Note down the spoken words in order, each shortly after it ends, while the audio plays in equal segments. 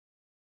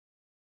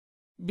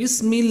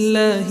بسم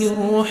الله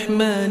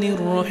الرحمن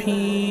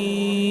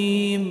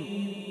الرحيم.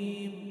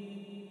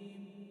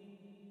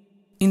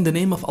 In the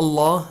name of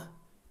Allah,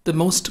 the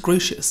most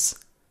gracious,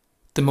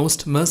 the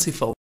most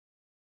merciful.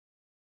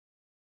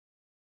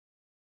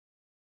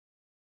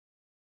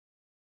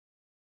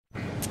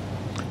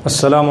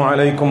 السلام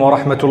عليكم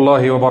ورحمة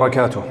الله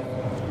وبركاته.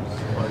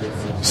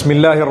 بسم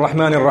الله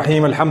الرحمن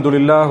الرحيم. الحمد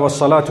لله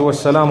والصلاة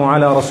والسلام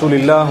على رسول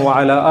الله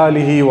وعلى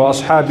آله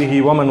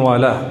وأصحابه ومن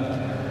والاه.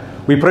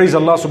 We praise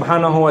Allah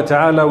subhanahu wa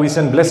ta'ala. We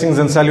send blessings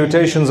and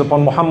salutations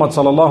upon Muhammad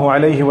sallallahu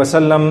alayhi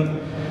wasallam,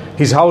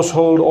 his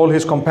household, all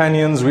his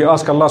companions. We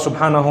ask Allah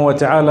subhanahu wa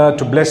ta'ala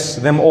to bless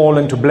them all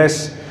and to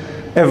bless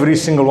every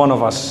single one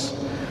of us.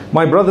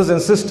 My brothers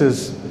and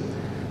sisters,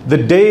 the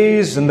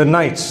days and the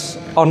nights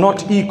are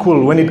not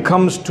equal when it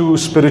comes to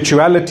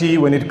spirituality,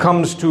 when it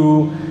comes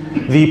to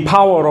the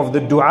power of the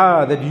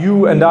dua that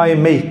you and I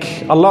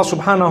make. Allah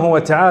subhanahu wa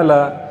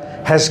ta'ala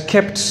has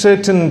kept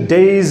certain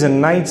days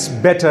and nights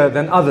better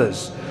than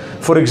others.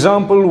 For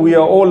example, we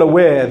are all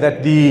aware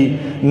that the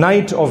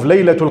night of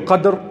Laylatul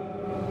Qadr,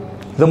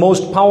 the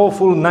most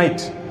powerful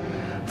night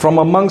from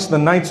amongst the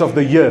nights of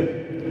the year,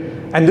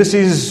 and this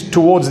is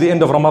towards the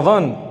end of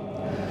Ramadan.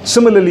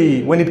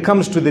 Similarly, when it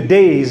comes to the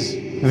days,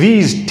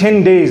 these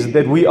 10 days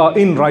that we are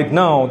in right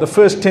now, the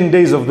first 10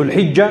 days of Dhul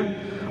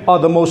Hijjah, are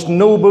the most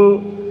noble,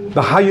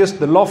 the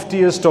highest, the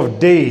loftiest of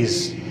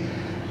days.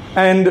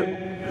 And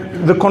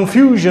the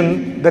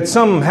confusion that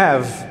some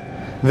have,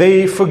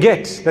 they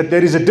forget that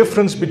there is a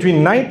difference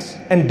between night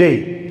and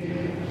day.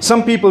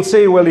 Some people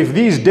say, well, if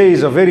these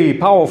days are very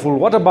powerful,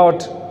 what about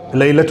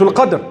Laylatul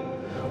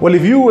Qadr? Well,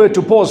 if you were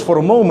to pause for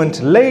a moment,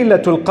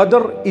 Laylatul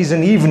Qadr is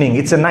an evening,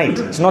 it's a night,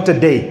 it's not a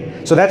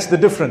day. So that's the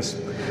difference.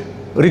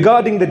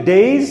 Regarding the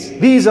days,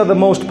 these are the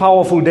most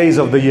powerful days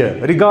of the year.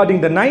 Regarding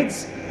the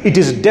nights, it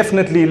is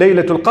definitely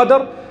Laylatul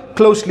Qadr,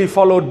 closely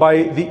followed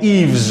by the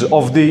eves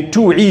of the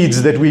two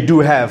Eids that we do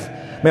have.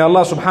 May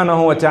Allah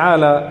subhanahu wa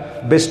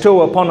ta'ala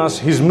bestow upon us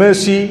His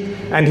mercy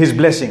and His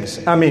blessings.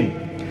 Ameen.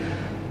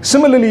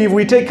 Similarly, if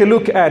we take a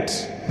look at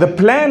the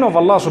plan of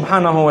Allah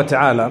subhanahu wa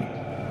ta'ala,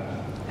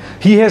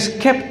 He has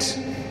kept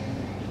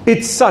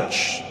it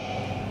such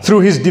through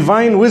His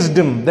divine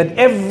wisdom that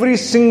every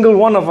single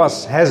one of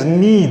us has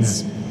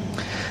needs.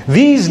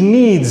 These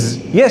needs,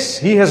 yes,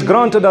 He has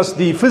granted us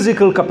the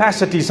physical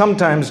capacity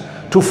sometimes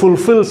to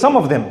fulfill some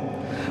of them.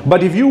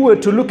 But if you were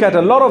to look at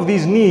a lot of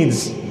these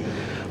needs,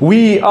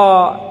 we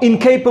are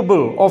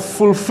incapable of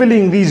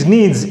fulfilling these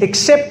needs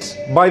except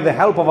by the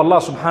help of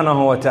Allah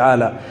subhanahu wa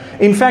ta'ala.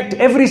 In fact,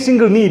 every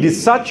single need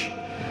is such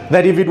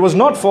that if it was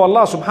not for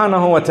Allah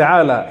subhanahu wa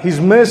ta'ala, His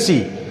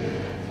mercy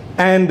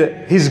and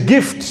His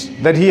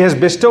gift that He has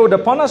bestowed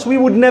upon us, we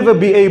would never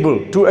be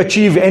able to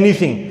achieve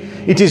anything.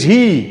 It is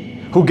He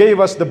who gave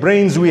us the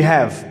brains we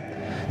have,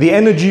 the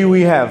energy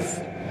we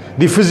have,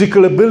 the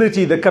physical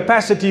ability, the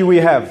capacity we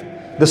have,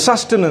 the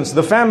sustenance,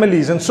 the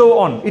families and so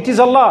on. It is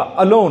Allah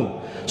alone.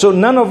 So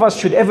none of us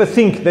should ever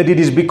think that it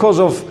is because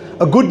of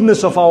a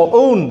goodness of our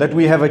own that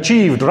we have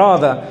achieved.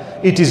 Rather,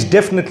 it is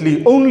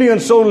definitely only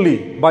and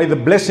solely by the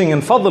blessing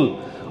and fadl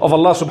of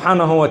Allah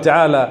subhanahu wa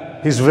ta'ala,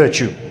 His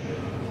virtue.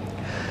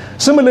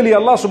 Similarly,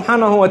 Allah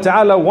subhanahu wa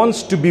ta'ala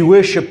wants to be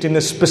worshipped in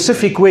a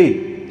specific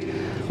way.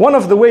 One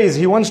of the ways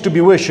He wants to be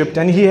worshipped,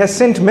 and He has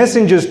sent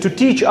messengers to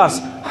teach us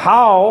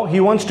how He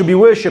wants to be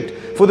worshipped.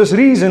 For this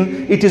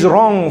reason, it is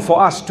wrong for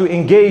us to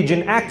engage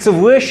in acts of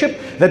worship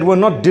that were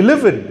not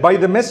delivered by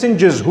the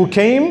messengers who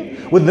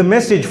came with the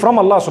message from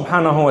Allah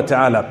subhanahu wa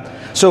ta'ala.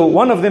 So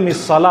one of them is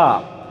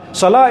Salah.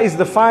 Salah is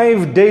the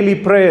 5 daily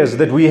prayers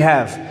that we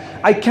have.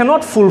 I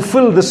cannot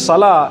fulfill this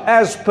Salah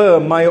as per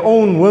my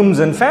own whims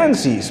and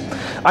fancies.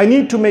 I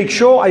need to make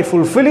sure I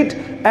fulfill it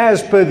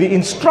as per the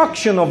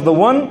instruction of the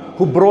one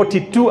who brought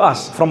it to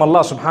us from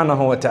Allah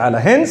subhanahu wa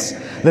ta'ala. Hence,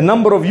 the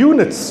number of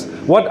units,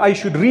 what I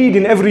should read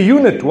in every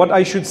unit, what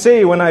I should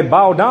say when I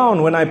bow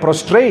down, when I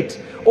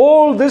prostrate,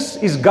 all this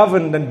is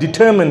governed and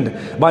determined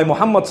by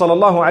Muhammad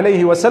sallallahu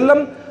alayhi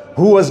wasallam,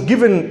 who was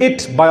given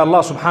it by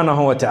Allah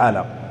subhanahu wa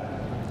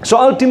ta'ala. So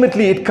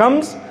ultimately it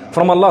comes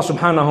from Allah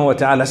subhanahu wa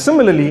ta'ala.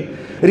 Similarly,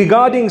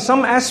 regarding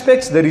some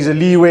aspects there is a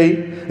leeway,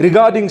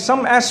 regarding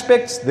some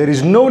aspects there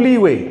is no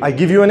leeway. I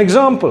give you an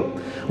example.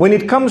 When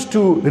it comes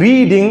to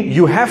reading,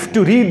 you have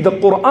to read the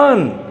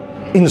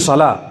Quran in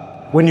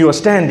salah. When you are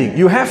standing,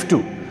 you have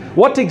to.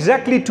 What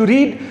exactly to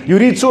read? You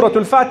read Surah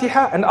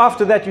Al-Fatiha, and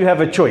after that you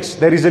have a choice.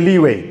 There is a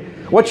leeway.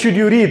 What should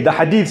you read? The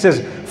hadith says,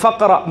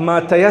 فَقْرَأْ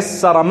مَا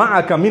تَيَسَّرَ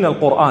مَعَكَ مِنَ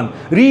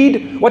الْقُرْآنِ.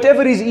 Read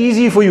whatever is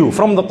easy for you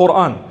from the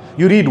Quran.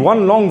 You read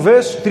 1 long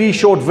verse, 3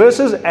 short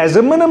verses as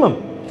a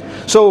minimum.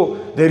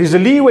 So there is a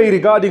leeway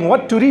regarding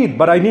what to read,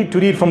 but I need to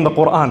read from the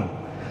Quran.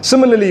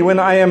 Similarly, when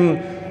I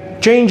am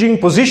changing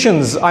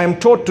positions, I am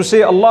taught to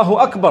say Allahu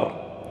Akbar.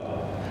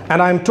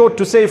 And I am taught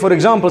to say, for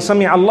example,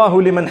 Sami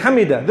Allahu liman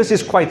hamida. This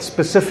is quite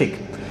specific.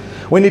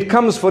 When it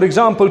comes, for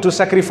example, to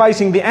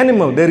sacrificing the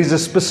animal, there is a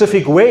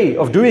specific way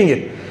of doing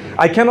it.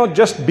 I cannot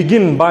just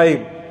begin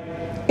by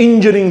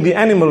injuring the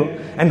animal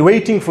and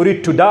waiting for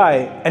it to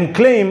die and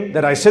claim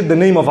that I said the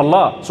name of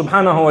Allah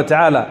subhanahu wa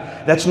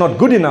ta'ala. That's not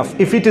good enough.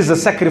 If it is a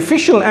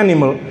sacrificial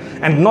animal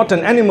and not an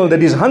animal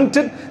that is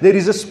hunted, there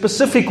is a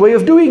specific way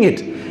of doing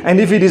it. And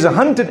if it is a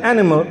hunted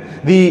animal,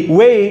 the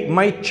way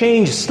might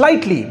change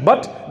slightly,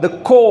 but the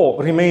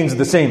core remains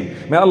the same.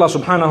 May Allah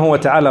subhanahu wa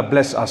ta'ala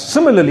bless us.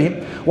 Similarly,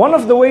 one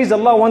of the ways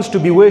Allah wants to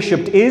be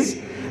worshipped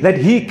is that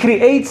He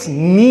creates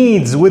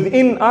needs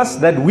within us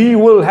that we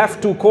will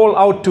have to call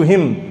out to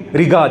Him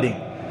regarding.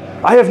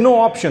 I have no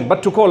option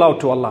but to call out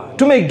to Allah,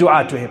 to make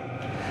dua to Him.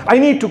 I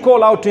need to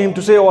call out to Him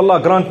to say, oh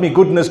Allah, grant me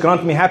goodness,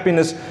 grant me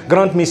happiness,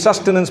 grant me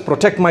sustenance,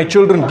 protect my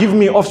children, give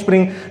me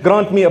offspring,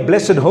 grant me a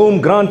blessed home,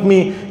 grant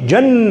me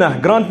Jannah,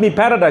 grant me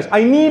paradise.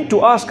 I need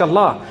to ask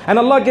Allah. And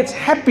Allah gets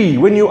happy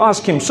when you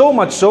ask Him, so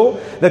much so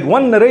that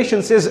one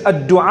narration says,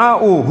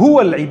 ad-du'a'u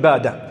huwa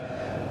al-ibadah.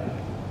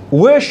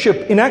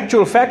 Worship in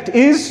actual fact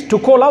is to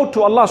call out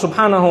to Allah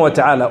subhanahu wa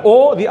ta'ala,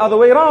 or the other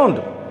way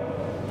around.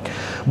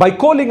 By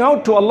calling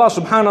out to Allah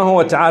subhanahu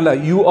wa ta'ala,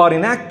 you are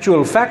in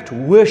actual fact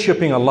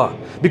worshipping Allah.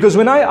 Because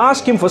when I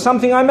ask Him for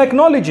something, I'm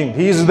acknowledging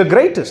He is the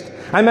greatest.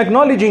 I'm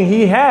acknowledging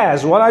He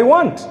has what I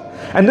want.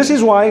 And this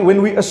is why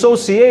when we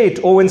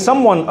associate, or when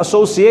someone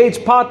associates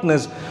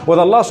partners with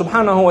Allah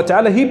subhanahu wa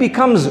ta'ala, he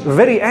becomes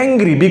very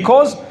angry,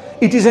 because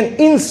it is an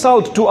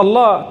insult to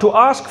Allah to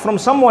ask from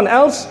someone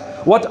else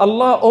what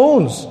Allah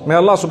owns. May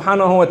Allah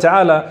subhanahu wa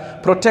ta'ala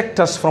protect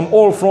us from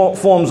all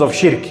forms of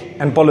shirk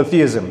and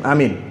polytheism.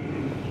 Ameen.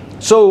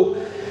 So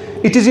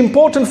it is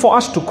important for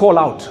us to call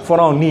out for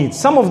our needs.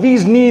 Some of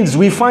these needs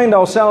we find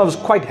ourselves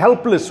quite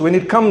helpless when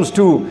it comes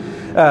to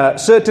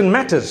certain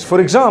matters. For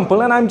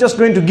example, and I'm just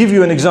going to give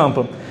you an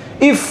example.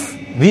 If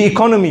the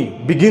economy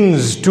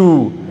begins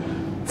to,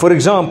 for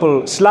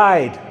example,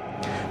 slide,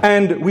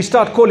 and we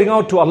start calling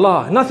out to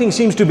Allah, nothing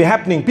seems to be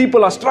happening,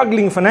 people are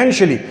struggling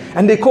financially,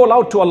 and they call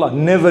out to Allah,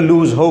 never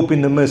lose hope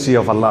in the mercy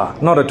of Allah.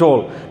 Not at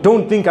all.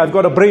 Don't think I've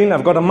got a brain,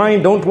 I've got a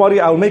mind, don't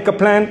worry, I'll make a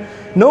plan.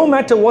 No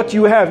matter what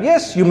you have,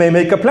 yes, you may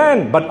make a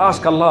plan, but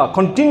ask Allah,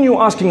 continue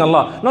asking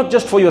Allah, not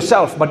just for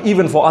yourself, but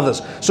even for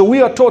others. So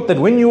we are taught that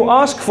when you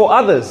ask for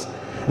others,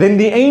 then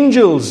the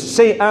angels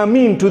say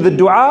Ameen to the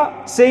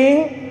dua,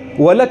 saying,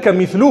 وَلَكَ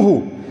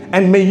مِثْلُهُ,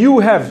 and may you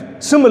have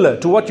similar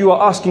to what you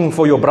are asking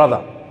for your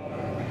brother.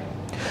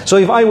 So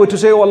if I were to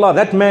say, oh Allah,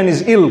 that man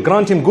is ill,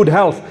 grant him good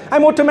health,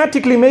 I'm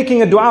automatically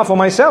making a dua for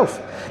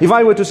myself. If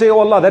I were to say, oh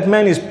Allah, that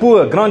man is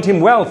poor, grant him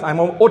wealth, I'm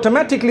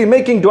automatically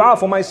making dua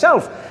for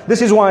myself.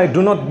 This is why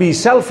do not be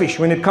selfish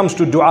when it comes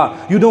to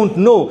dua. You don't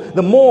know,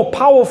 the more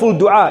powerful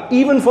dua,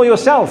 even for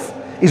yourself,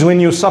 is when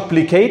you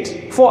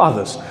supplicate for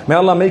others. May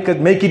Allah make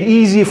it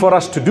easy for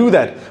us to do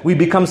that. We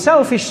become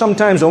selfish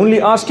sometimes,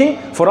 only asking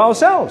for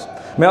ourselves.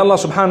 May Allah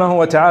subhanahu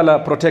wa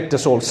ta'ala protect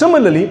us all.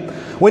 Similarly,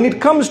 when it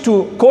comes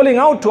to calling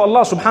out to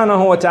Allah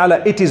subhanahu wa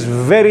ta'ala, it is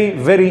very,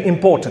 very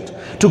important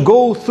to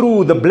go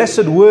through the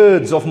blessed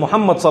words of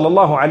Muhammad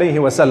sallallahu alayhi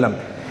wa sallam.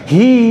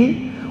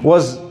 He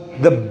was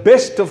the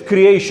best of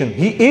creation.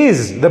 He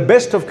is the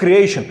best of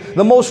creation,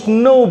 the most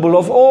noble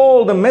of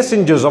all the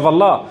messengers of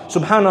Allah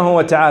subhanahu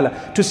wa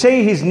ta'ala. To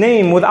say His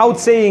name without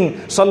saying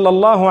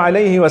sallallahu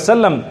alayhi wa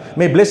sallam,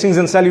 may blessings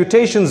and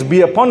salutations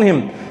be upon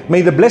him,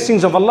 may the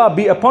blessings of Allah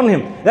be upon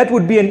him, that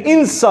would be an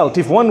insult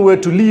if one were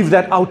to leave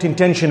that out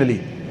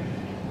intentionally.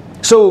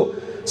 So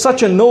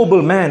such a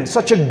noble man,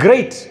 such a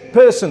great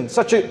person,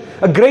 such a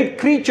great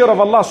creature of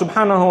Allah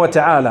subhanahu wa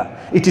ta'ala,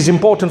 it is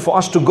important for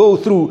us to go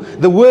through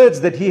the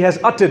words that he has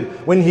uttered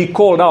when he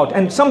called out.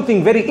 And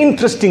something very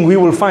interesting we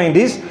will find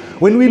is,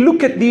 when we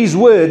look at these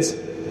words,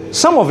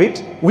 some of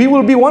it we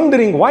will be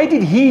wondering, why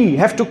did he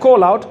have to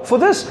call out for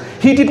this?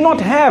 He did not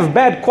have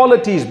bad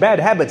qualities, bad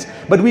habits,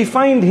 but we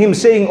find him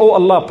saying, oh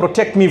Allah,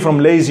 protect me from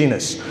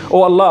laziness.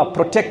 Oh Allah,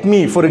 protect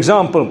me, for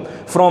example,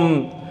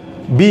 from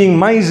being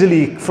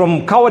miserly,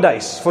 from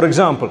cowardice, for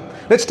example.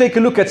 Let's take a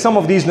look at some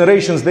of these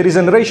narrations. There is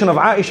a narration of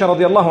Aisha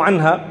radiallahu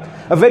anha,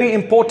 a very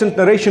important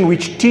narration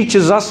which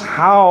teaches us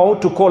how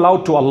to call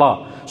out to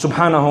Allah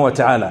subhanahu wa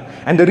ta'ala.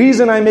 And the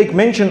reason I make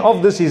mention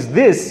of this is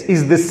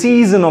the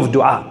season of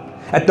dua.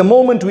 At the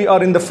moment we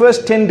are in the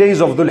first 10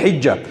 days of Dhul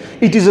Hijjah.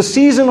 It is a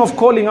season of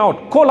calling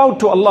out. Call out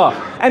to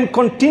Allah and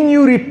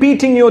continue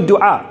repeating your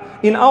dua.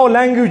 In our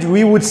language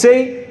we would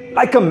say,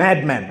 like a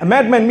madman. A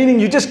madman meaning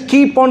you just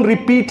keep on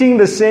repeating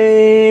the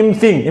same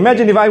thing.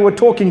 Imagine if I were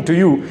talking to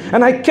you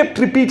and I kept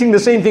repeating the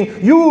same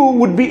thing, you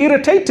would be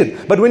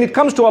irritated. But when it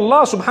comes to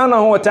Allah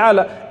subhanahu wa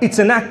ta'ala, it's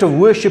an act of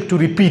worship to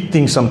repeat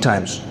things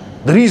sometimes.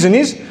 The reason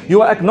is,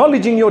 you are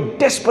acknowledging your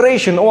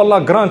desperation. Oh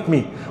Allah, grant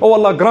me. Oh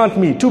Allah, grant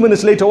me. 2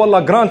 minutes later, oh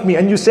Allah, grant me.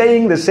 And you're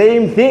saying the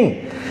same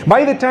thing.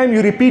 By the time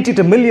you repeat it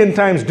 1,000,000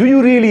 times, do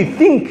you really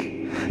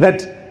think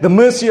that the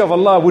mercy of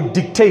Allah would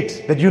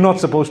dictate that you're not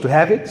supposed to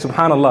have it?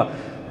 Subhanallah.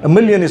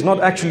 1,000,000 is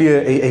not actually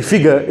a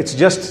figure, it's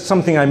just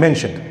something I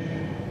mentioned.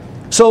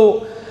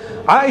 So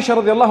Aisha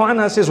radiallahu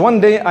anha says,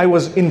 one day I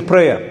was in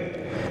prayer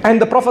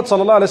and the Prophet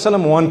sallallahu alaihi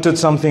wasallam wanted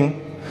something.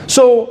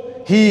 So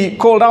he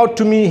called out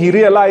to me, he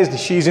realized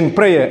she's in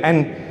prayer,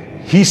 and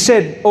he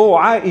said, oh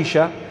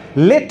Aisha,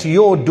 let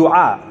your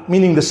dua,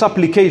 meaning the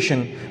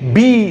supplication,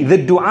 be the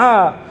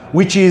dua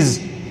which is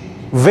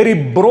very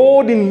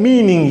broad in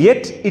meaning,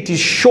 yet it is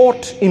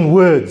short in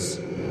words.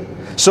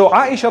 So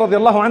Aisha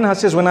radiallahu anha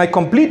says, when I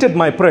completed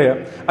my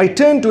prayer, I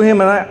turned to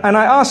him and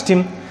I asked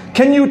him,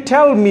 can you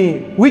tell me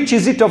which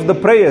is it of the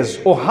prayers,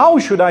 or how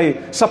should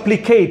I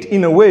supplicate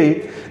in a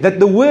way that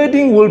the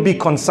wording will be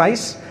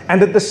concise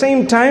and at the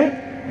same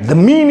time the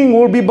meaning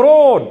will be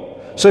broad?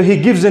 So he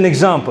gives an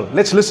example.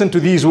 Let's listen to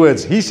these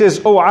words. He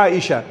says, "O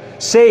Aisha,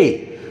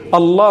 say,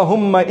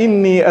 Allahumma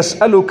inni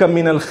as'aluka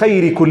min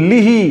al-khayri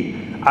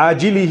kullihi,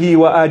 ajilihi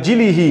wa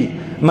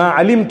ajilihi, ma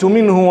alimtu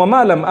minhu wa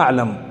ma lam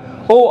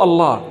a'lam." O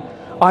Allah,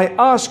 I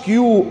ask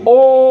you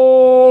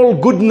all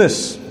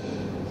goodness.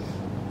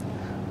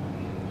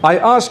 I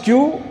ask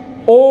you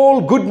all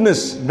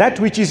goodness,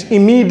 that which is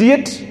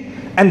immediate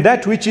and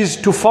that which is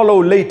to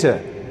follow later.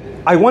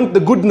 I want the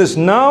goodness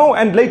now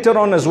and later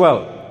on as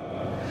well.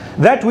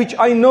 That which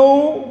I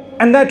know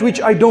and that which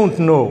I don't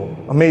know.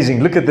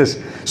 Amazing, look at this.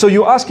 So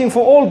you're asking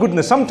for all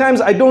goodness. Sometimes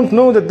I don't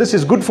know that this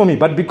is good for me,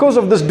 but because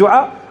of this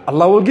dua,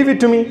 Allah will give it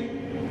to me.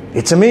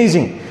 It's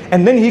amazing.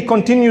 And then he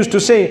continues to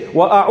say,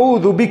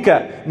 وَأَعُوذُ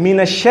بِكَ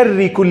مِنَ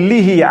الشَّرِّ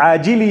كُلِّهِ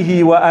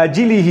عَاجِلِهِ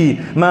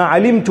وَآجِلِهِ مَا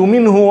عَلِمْتُ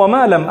مِنْهُ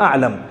وَمَا لَمْ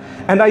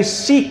أَعْلَمْ. And I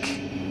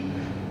seek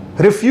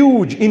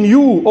refuge in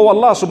you, O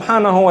Allah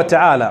subhanahu wa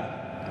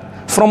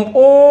ta'ala, from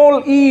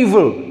all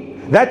evil,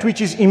 that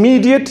which is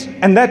immediate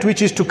and that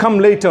which is to come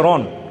later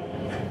on.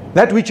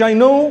 That which I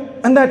know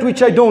and that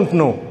which I don't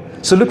know.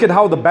 So look at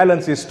how the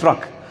balance is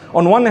struck.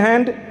 On one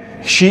hand,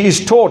 she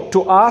is taught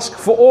to ask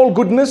for all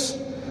goodness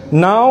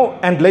now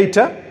and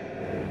later,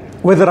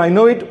 whether I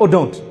know it or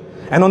don't.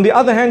 And on the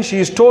other hand, she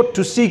is taught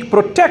to seek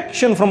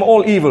protection from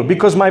all evil.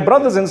 Because my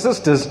brothers and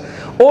sisters,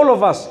 all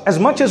of us, as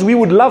much as we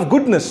would love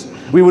goodness,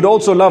 we would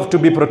also love to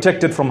be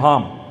protected from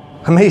harm.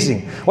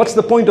 Amazing. What's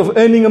the point of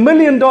earning $1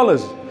 million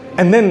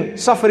and then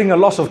suffering a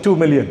loss of 2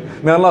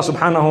 million? May Allah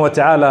subhanahu wa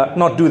ta'ala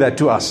not do that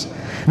to us.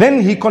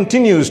 Then he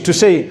continues to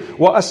say,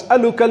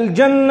 وَأَسْأَلُكَ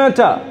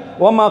الْجَنَّةَ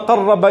وَمَا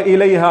قَرَّبَ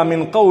إِلَيْهَا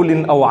مِنْ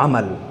قَوْلٍ أَوْ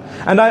عَمَلٍ.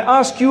 And I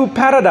ask you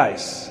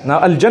paradise. Now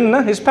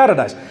Al-Jannah is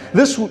paradise.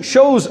 This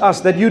shows us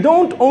that you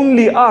don't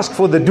only ask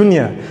for the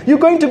dunya. You're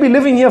going to be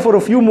living here for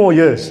a few more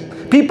years.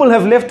 People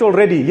have left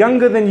already,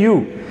 younger than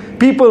you.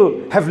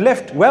 People have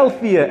left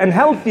wealthier and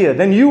healthier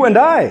than you and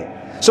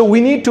I. So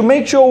we need to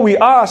make sure we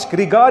ask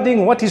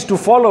regarding what is to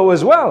follow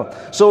as well.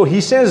 So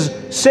he says,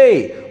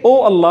 say,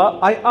 O Allah,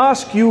 I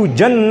ask you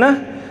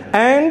Jannah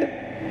and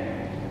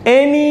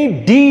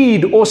any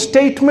deed or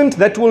statement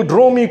that will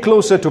draw me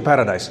closer to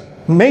paradise.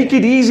 Make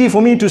it easy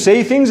for me to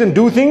say things and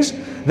do things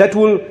that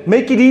will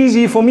make it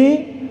easy for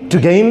me to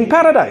gain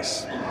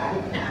paradise.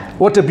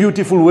 What a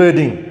beautiful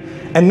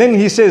wording. And then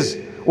he says,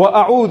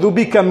 وَأَعُوذُ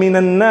بِكَ مِنَ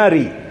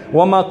النَّارِ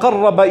وَمَا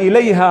قَرَّبَ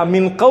إِلَيْهَا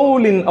مِنْ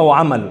قَوْلٍ أَوْ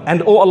عَمَلٍ.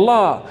 And O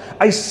Allah,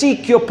 I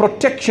seek your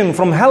protection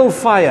from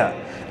hellfire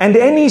and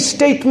any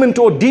statement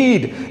or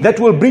deed that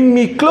will bring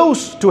me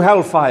close to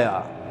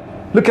hellfire.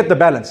 Look at the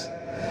balance.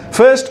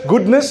 First,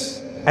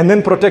 goodness, and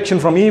then protection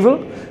from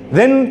evil.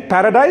 Then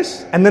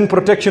paradise, and then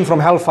protection from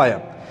hellfire.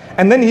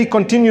 And then he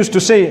continues to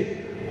say,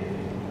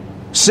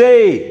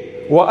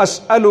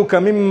 وَأَسْأَلُكَ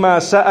مِمَّا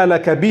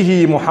سَأَلَكَ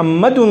بِهِ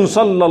مُحَمَّدٌ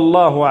صَلَّى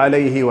اللَّهُ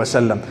عَلَيْهِ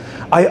وَسَلَّمَ.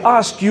 I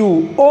ask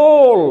you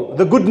all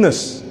the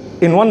goodness.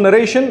 In one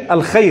narration,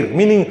 al-khair,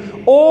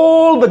 meaning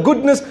all the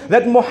goodness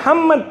that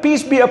Muhammad,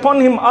 peace be upon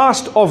him,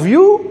 asked of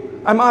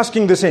you, I'm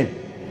asking the same.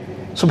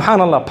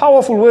 Subhanallah,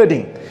 powerful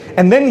wording.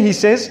 And then he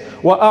says,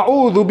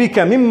 وَأَعُوذُ بِكَ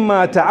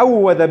مِمَّا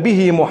تَعَوَّذَ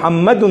بِهِ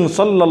مُحَمَّدٌ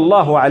صَلَّى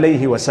اللَّهُ عَلَيْهِ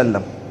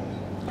وَسَلَّمَ.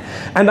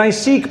 And I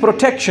seek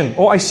protection,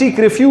 or I seek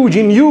refuge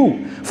in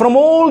you from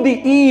all the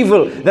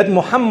evil that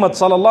Muhammad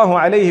sallallahu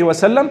alayhi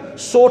wasallam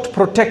sought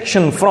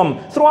protection from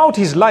throughout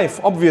his life,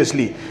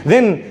 obviously.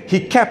 Then he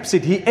caps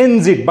it, he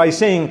ends it by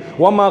saying,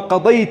 وَمَا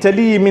قَضَيْتَ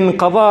لِي مِنْ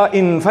قَضَاءٍ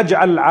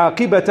فَاجْعَلْ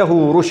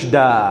عَاقِبَتَهُ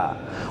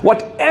رُشْدًا.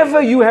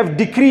 Whatever you have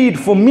decreed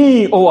for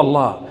me, O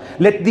Allah,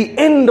 let the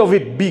end of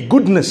it be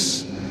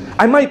goodness.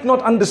 I might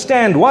not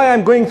understand why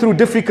I'm going through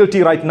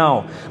difficulty right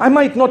now. I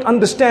might not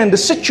understand the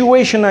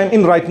situation I'm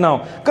in right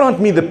now. Grant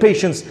me the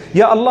patience.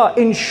 Ya Allah,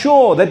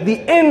 ensure that the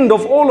end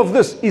of all of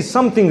this is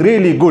something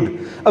really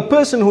good. A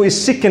person who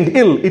is sick and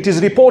ill, it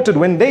is reported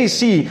when they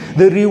see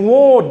the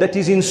reward that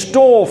is in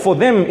store for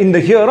them in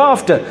the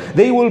hereafter,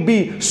 they will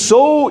be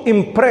so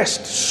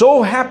impressed,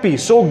 so happy,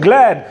 so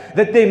glad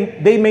that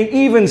they may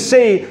even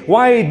say,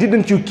 why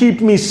didn't you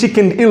keep me sick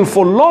and ill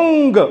for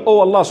longer, O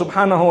Allah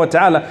subhanahu wa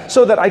ta'ala,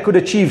 so that I could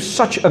achieve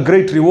such a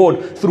great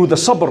reward through the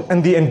sabr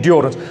and the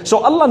endurance. So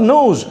Allah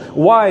knows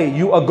why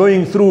you are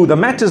going through the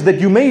matters that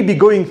you may be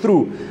going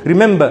through.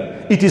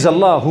 Remember, it is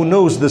Allah who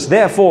knows this.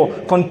 Therefore,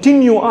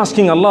 continue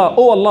asking Allah,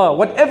 Oh Allah,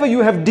 whatever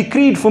you have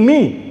decreed for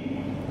me,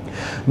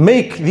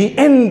 make the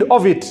end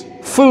of it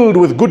filled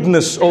with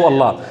goodness, O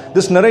Allah.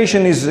 This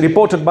narration is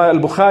reported by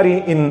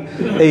Al-Bukhari in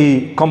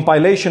a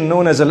compilation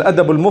known as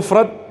Al-Adab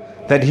Al-Mufrad.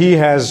 that he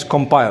has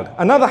compiled.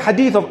 Another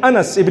hadith of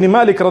Anas ibn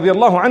Malik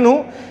radiallahu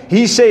anhu,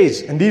 he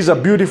says, and these are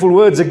beautiful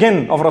words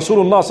again of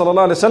Rasulullah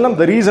sallallahu alaihi wasallam.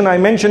 The reason I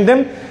mentioned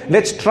them,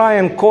 let's try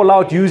and call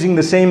out using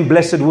the same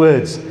blessed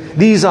words.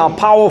 These are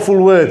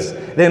powerful words.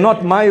 They're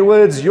not my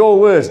words, your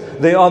words.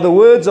 They are the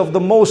words of the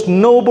most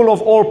noble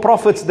of all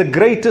prophets, the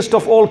greatest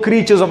of all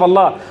creatures of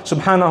Allah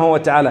subhanahu wa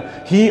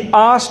ta'ala. He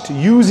asked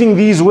using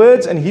these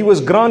words and he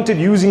was granted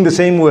using the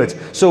same words.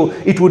 So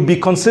it would be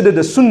considered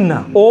a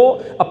sunnah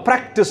or a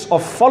practice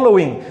of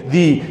following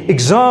the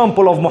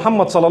example of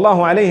Muhammad sallallahu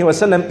alayhi wa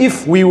sallam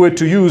if we were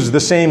to use the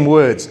same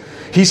words.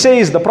 He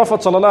says, the Prophet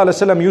sallallahu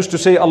alayhi wa sallam used to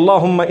say,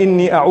 Allahumma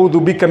inni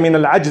a'udhu bika min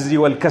al-ajzi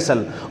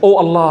wal-kasal. Oh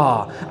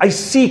Allah, I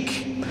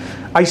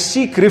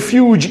seek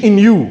refuge in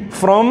you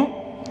from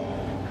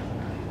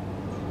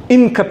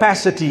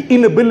incapacity,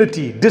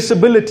 inability,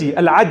 disability,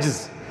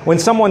 al-ajz. When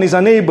someone is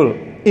unable,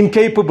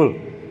 incapable.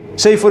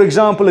 Say for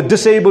example, a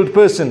disabled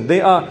person,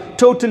 they are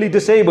totally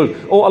disabled.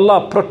 Oh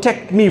Allah,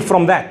 protect me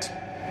from that.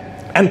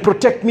 And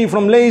protect me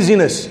from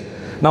laziness.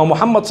 Now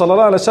Muhammad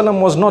sallallahu alaihi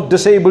wasallam was not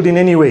disabled in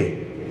any way.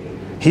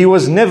 He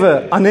was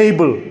never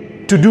unable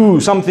to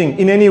do something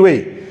in any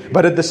way.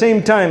 But at the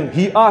same time,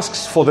 he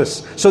asks for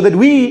this so that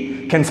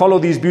we can follow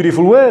these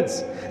beautiful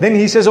words. Then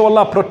he says, oh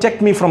Allah,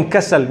 protect me from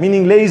kasal,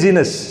 meaning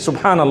laziness,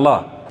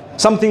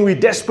 subhanallah. Something we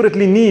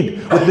desperately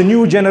need with the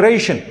new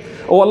generation.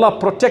 Oh Allah,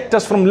 protect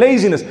us from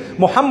laziness.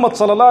 Muhammad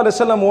sallallahu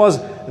alaihi wasallam was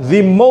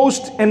the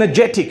most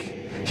energetic.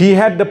 He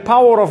had the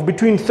power of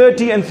between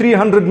 30 and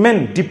 300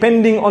 men,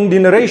 depending on the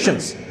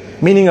narrations,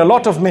 meaning a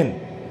lot of men.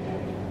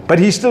 But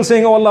he's still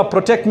saying, oh Allah,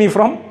 protect me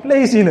from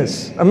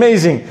laziness.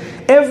 Amazing.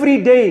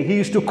 Every day he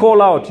used to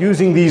call out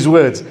using these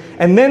words.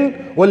 And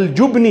then, wal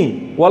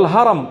jubni, wal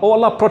haram. Oh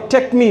Allah,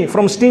 protect me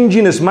from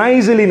stinginess,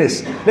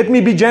 miserliness. Let me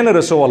be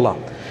generous, oh Allah.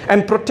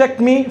 And protect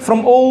me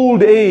from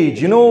old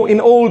age. You know, in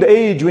old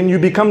age, when you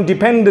become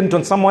dependent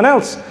on someone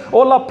else.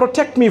 Oh Allah,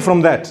 protect me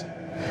from that.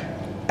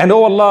 And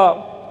oh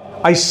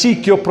Allah, I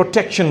seek your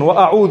protection.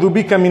 Wa a'udhu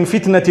bika min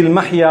fitnatil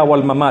mahya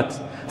wal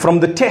mamat.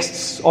 From the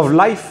tests of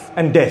life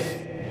and death.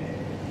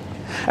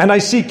 And I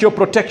seek your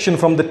protection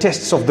from the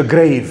tests of the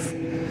grave.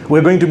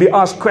 We're going to be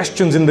asked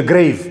questions in the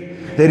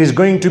grave. There is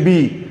going to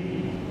be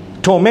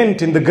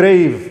torment in the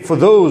grave for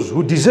those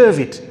who deserve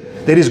it.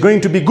 There is going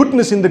to be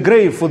goodness in the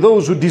grave for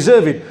those who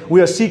deserve it.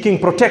 We are seeking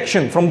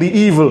protection from the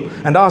evil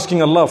and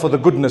asking Allah for the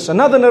goodness.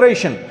 Another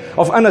narration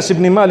of Anas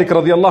ibn Malik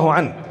radiallahu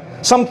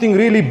anh. Something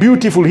really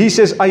beautiful. He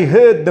says, I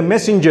heard the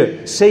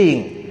messenger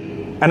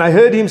saying, and I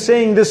heard him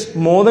saying this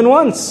more than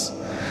once.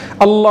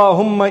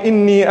 Allahumma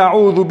inni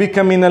a'udhu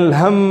bika min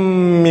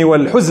al-hammi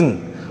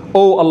wal-huzn.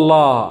 Oh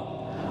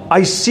Allah,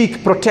 I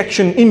seek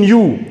protection in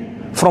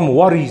you from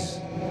worries.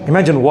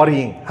 Imagine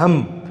worrying,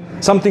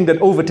 something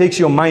that overtakes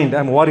your mind.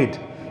 I'm worried.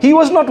 He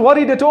was not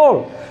worried at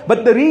all.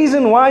 But the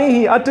reason why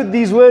he uttered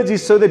these words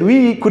is so that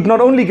we could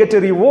not only get a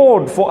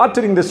reward for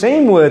uttering the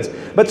same words,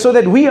 but so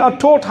that we are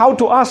taught how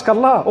to ask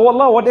Allah, oh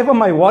Allah, whatever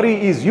my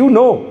worry is, you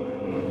know.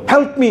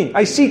 Help me.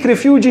 I seek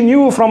refuge in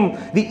you from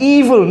the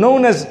evil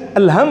known as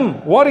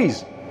al-ham,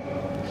 worries.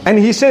 And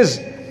he says,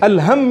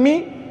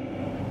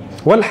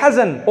 al-hammi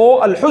wal-hazan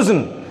or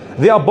al-huzn.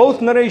 They are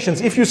both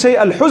narrations. If you say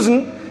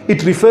al-huzn,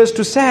 it refers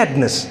to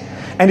sadness.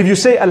 And if you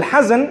say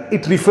al-hazan,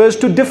 it refers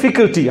to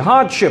difficulty,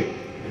 hardship.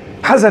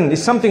 Hazan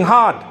is something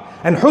hard.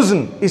 And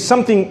huzn is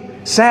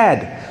something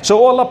sad. So,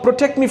 oh Allah,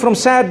 protect me from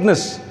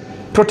sadness.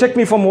 Protect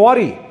me from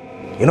worry.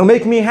 You know,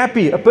 make me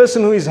happy. A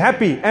person who is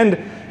happy and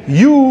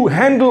you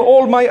handle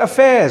all my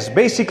affairs.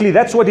 Basically,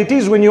 that's what it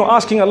is when you're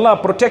asking Allah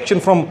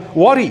protection from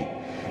worry.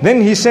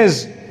 Then he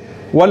says,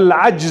 wal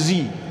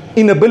ajzi,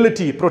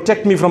 inability,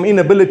 protect me from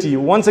inability.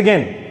 Once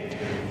again,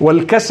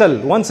 wal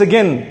kasal, once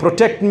again,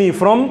 protect me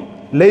from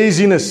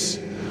laziness.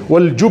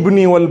 Wal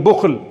jubni wal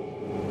bukhl.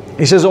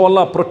 He says, oh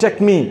Allah,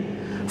 protect me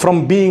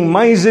from being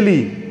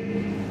miserly.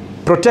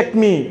 Protect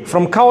me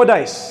from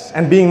cowardice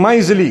and being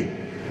miserly.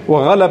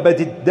 Wa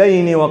ghalabati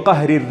ad-dayn wa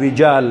qahri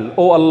ar-rijal.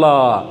 Oh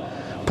Allah,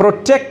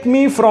 protect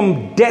me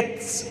from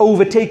debts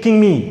overtaking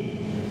me.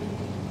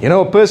 You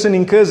know, a person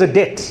incurs a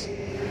debt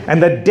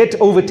and that debt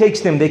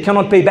overtakes them. They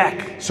cannot pay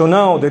back. So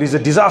now there is a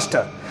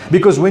disaster.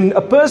 Because when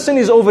a person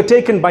is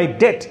overtaken by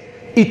debt,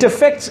 it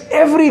affects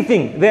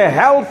everything. Their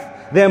health,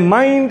 their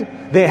mind,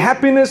 their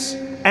happiness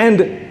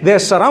and their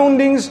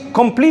surroundings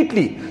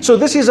completely. So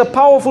this is a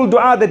powerful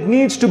dua that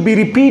needs to be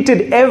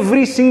repeated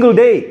every single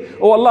day.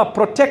 Oh Allah,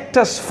 protect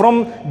us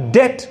from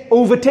debt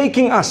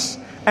overtaking us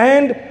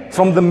and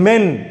from the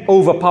men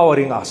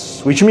overpowering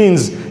us, which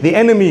means the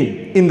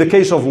enemy in the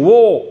case of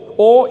war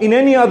or in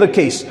any other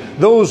case,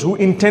 those who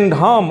intend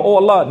harm. Oh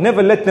Allah,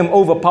 never let them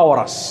overpower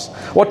us.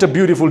 What a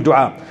beautiful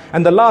dua.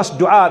 And the last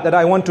dua that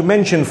I want to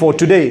mention for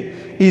today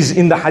is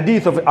in the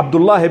hadith of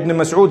Abdullah ibn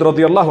Mas'ud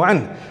radiallahu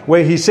anh,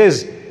 where he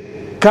says,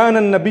 كان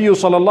النبي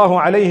صلى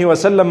الله عليه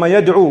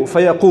وسلم يدعو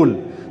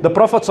فيقول. The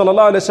Prophet صلى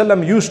الله عليه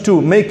وسلم used to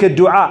make a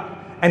dua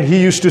and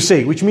he used to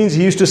say, which means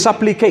he used to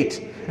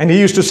supplicate. And he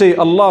used to say,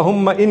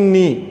 Allahumma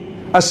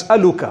inni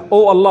as'aluka.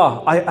 Oh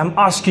Allah, I am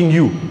asking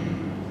you.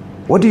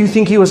 What do you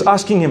think he was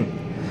asking him?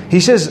 He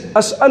says,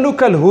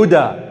 As'aluka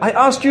al-huda. I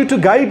ask you to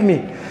guide me.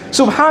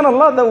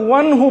 Subhanallah, the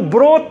one who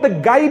brought the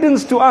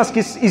guidance to us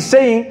is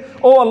saying,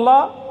 oh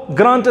Allah,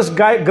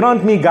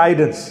 grant me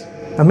guidance.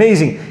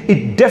 Amazing.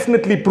 It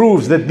definitely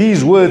proves that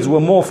these words were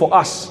more for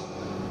us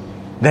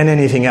than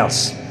anything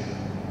else.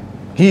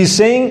 He is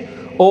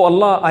saying, oh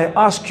Allah, I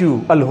ask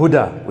you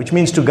al-huda, which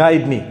means to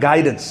guide me,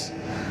 guidance.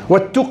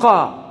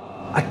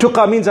 Wat-tuqa.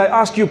 At-tuqa means I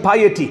ask you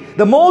piety.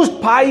 The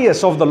most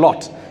pious of the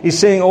lot is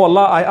saying, oh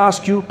Allah, I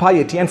ask you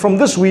piety. And from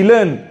this we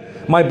learn,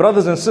 my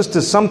brothers and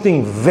sisters,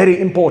 something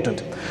very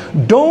important.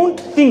 Don't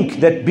think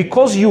that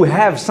because you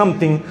have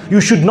something,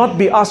 you should not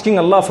be asking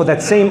Allah for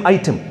that same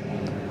item.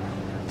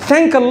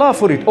 Thank Allah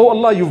for it. Oh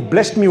Allah, you've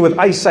blessed me with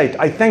eyesight.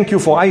 I thank you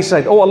for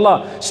eyesight. Oh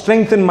Allah,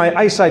 strengthen my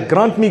eyesight.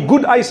 Grant me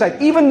good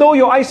eyesight, even though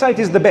your eyesight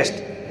is the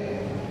best.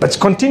 But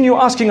continue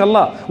asking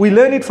Allah. We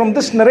learn it from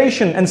this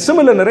narration and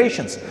similar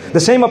narrations. The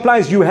same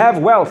applies. You have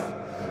wealth.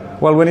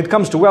 Well, when it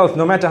comes to wealth,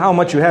 no matter how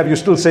much you have, you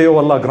still say, oh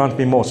Allah, grant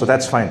me more. So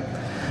that's fine.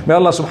 May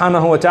Allah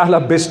subhanahu wa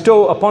ta'ala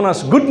bestow upon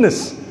us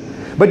goodness.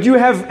 But you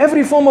have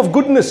every form of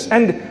goodness,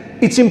 and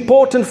it's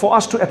important for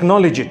us to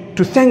acknowledge it,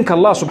 to thank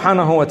Allah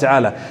subhanahu wa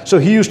ta'ala. So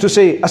he used to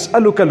say,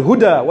 As'aluka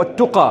al-huda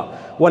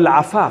wat-tuqa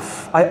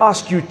wal-afaf. I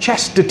ask you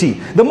chastity.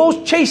 The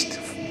most chaste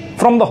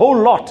from the whole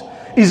lot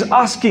is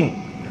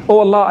asking, oh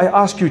Allah, I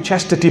ask you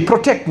chastity.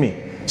 Protect me.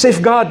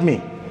 Safeguard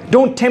me.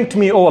 Don't tempt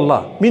me, oh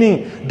Allah.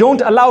 Meaning, don't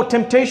allow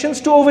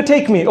temptations to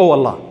overtake me, oh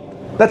Allah.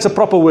 That's a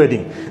proper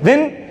wording.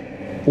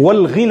 Then,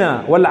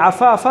 wal-ghina,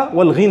 wal-afafa,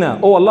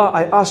 wal-ghina. Oh Allah,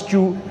 I ask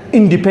you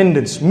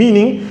independence.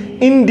 Meaning,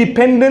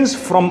 independence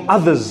from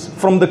others,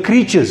 from the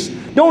creatures.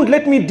 Don't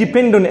let me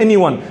depend on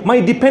anyone.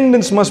 My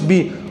dependence must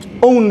be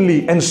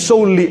only and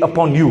solely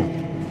upon you.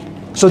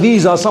 So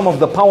these are some of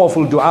the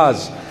powerful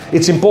du'as.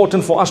 It's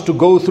important for us to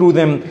go through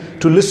them,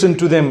 to listen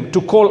to them,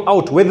 to call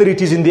out, whether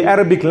it is in the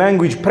Arabic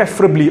language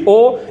preferably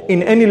or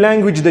in any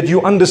language that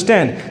you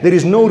understand. There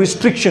is no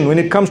restriction when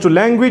it comes to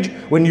language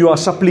when you are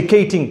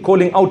supplicating,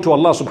 calling out to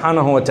Allah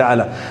subhanahu wa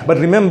ta'ala. But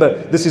remember,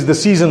 this is the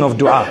season of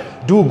dua.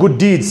 Do good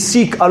deeds,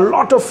 seek a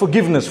lot of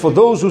forgiveness. For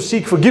those who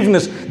seek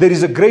forgiveness, there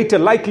is a greater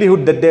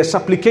likelihood that their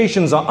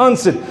supplications are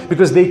answered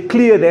because they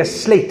clear their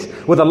slate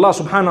with Allah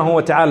subhanahu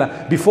wa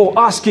ta'ala before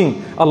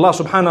asking Allah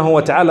subhanahu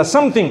wa ta'ala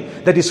something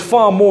that is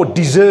far more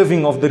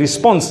deserving of the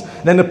response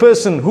than a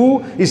person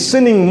who is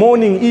sinning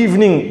morning,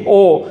 evening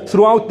or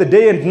throughout the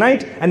day and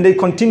night, and they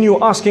continue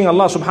asking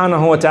Allah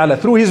subhanahu wa ta'ala.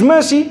 Through His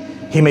mercy,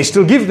 He may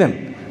still give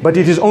them. But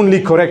it is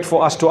only correct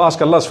for us to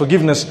ask Allah's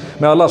forgiveness.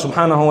 May Allah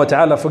subhanahu wa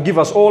ta'ala forgive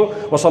us all.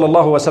 Wa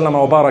sallallahu wa sallam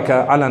wa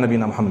baraka ala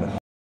nabina Muhammad.